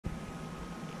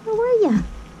ya?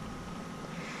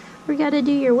 We gotta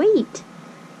do your weight.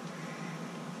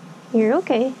 You're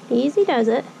okay. Easy does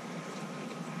it.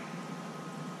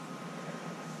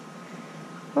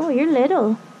 Oh, you're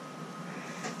little.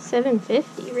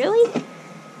 750, really?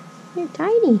 You're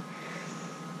tiny.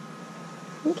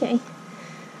 Okay.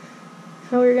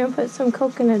 Now we're gonna put some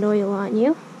coconut oil on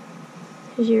you,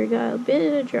 because you've got a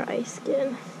bit of dry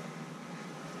skin.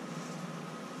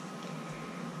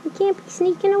 You can't be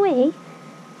sneaking away.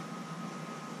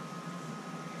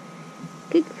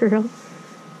 Good girl.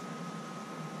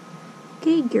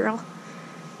 Good girl.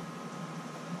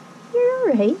 You're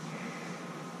alright.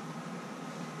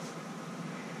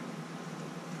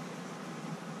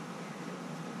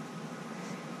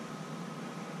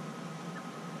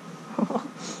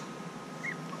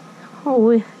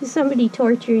 Oh, is somebody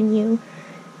torturing you?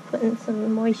 Putting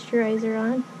some moisturizer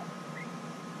on.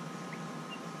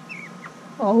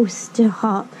 Oh,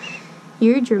 stop.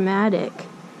 You're dramatic.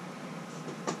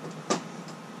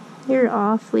 You're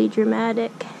awfully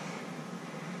dramatic.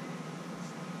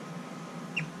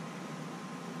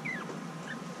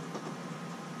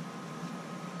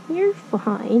 You're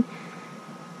fine.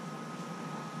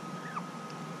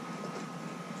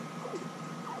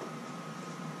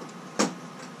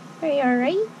 Are you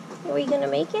alright? Are we gonna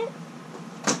make it?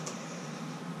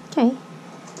 Okay.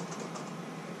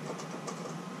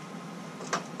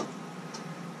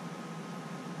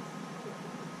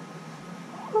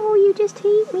 Oh, you just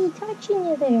hate me touching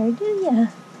you there, do ya?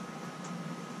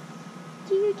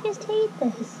 Do you just hate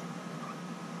this?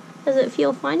 Does it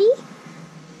feel funny?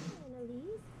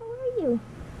 Annalise, how are you?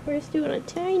 We're just doing a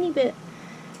tiny bit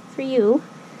for you.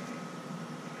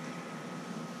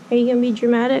 Are you gonna be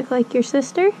dramatic like your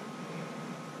sister?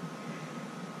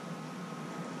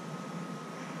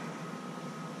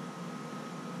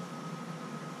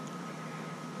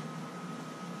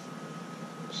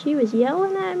 She was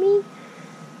yelling at me.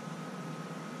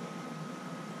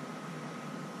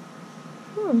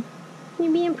 Oh,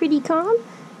 you being pretty calm?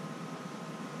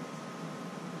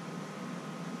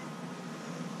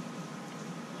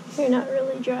 You're not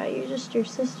really dry, you're just your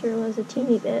sister was a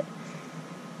teeny bit.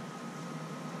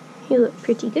 You look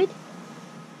pretty good.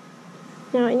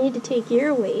 Now I need to take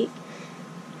your weight.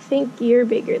 I think you're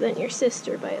bigger than your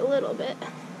sister by a little bit.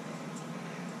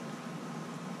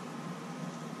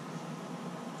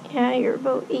 Yeah, you're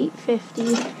about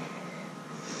 850.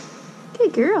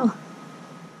 Good girl.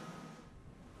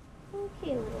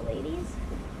 Okay, little ladies.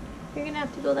 You're gonna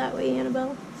have to go that way,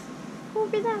 Annabelle.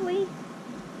 Over that way.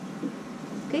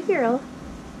 Good girl.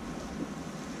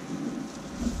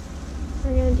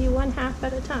 We're gonna do one half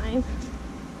at a time.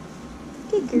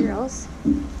 Good girls.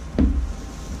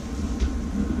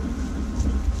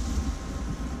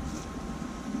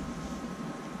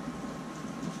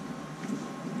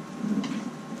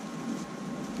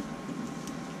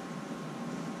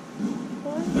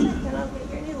 I'll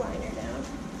get your new liner down.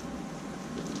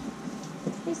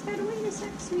 Just gotta wait a sec,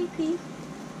 sweet pea.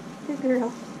 Good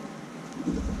girl.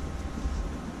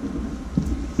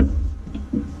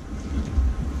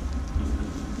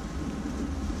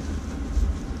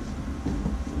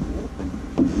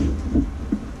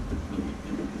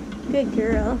 Good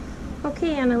girl.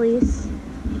 Okay, Annalise.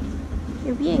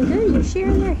 You're being good. You're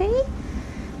sharing your hay?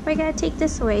 I gotta take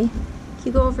this away. Can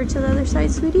you go over to the other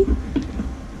side, sweetie?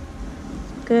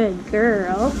 Good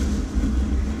girl.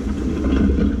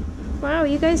 Wow,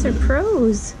 you guys are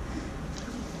pros.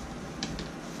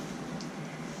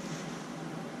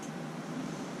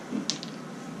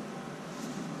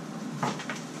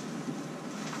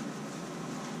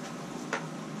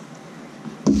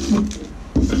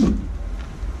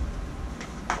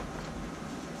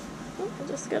 Oh, I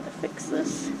just gotta fix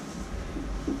this.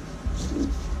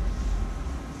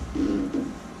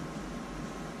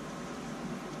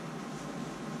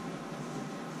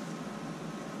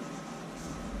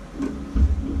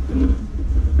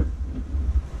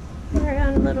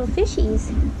 Little fishies.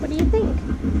 What do you think?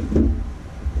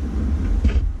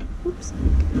 Oops.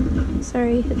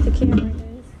 Sorry, hit the camera,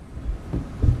 guys.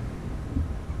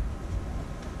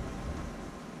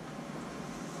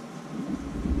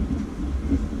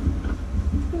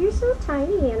 You're so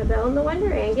tiny, Annabelle. No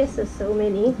wonder Angus is so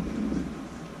mini.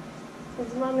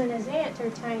 His mom and his aunt are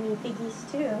tiny piggies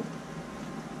too.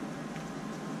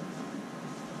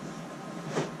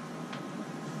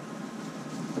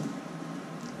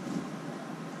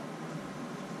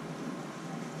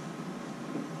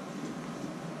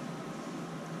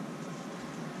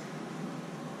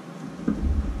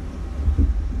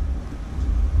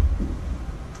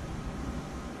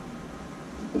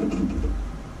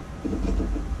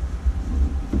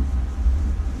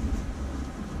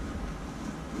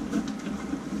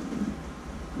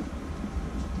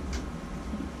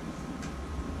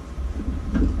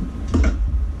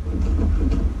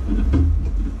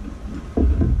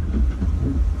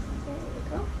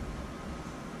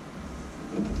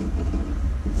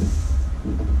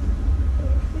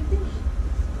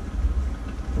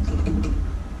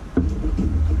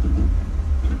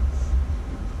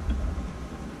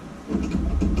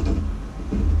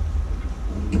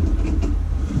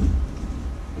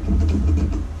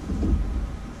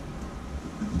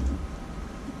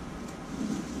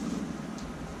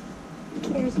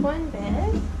 Here's one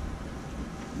bed.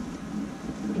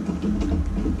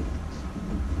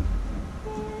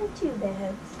 And two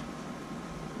beds.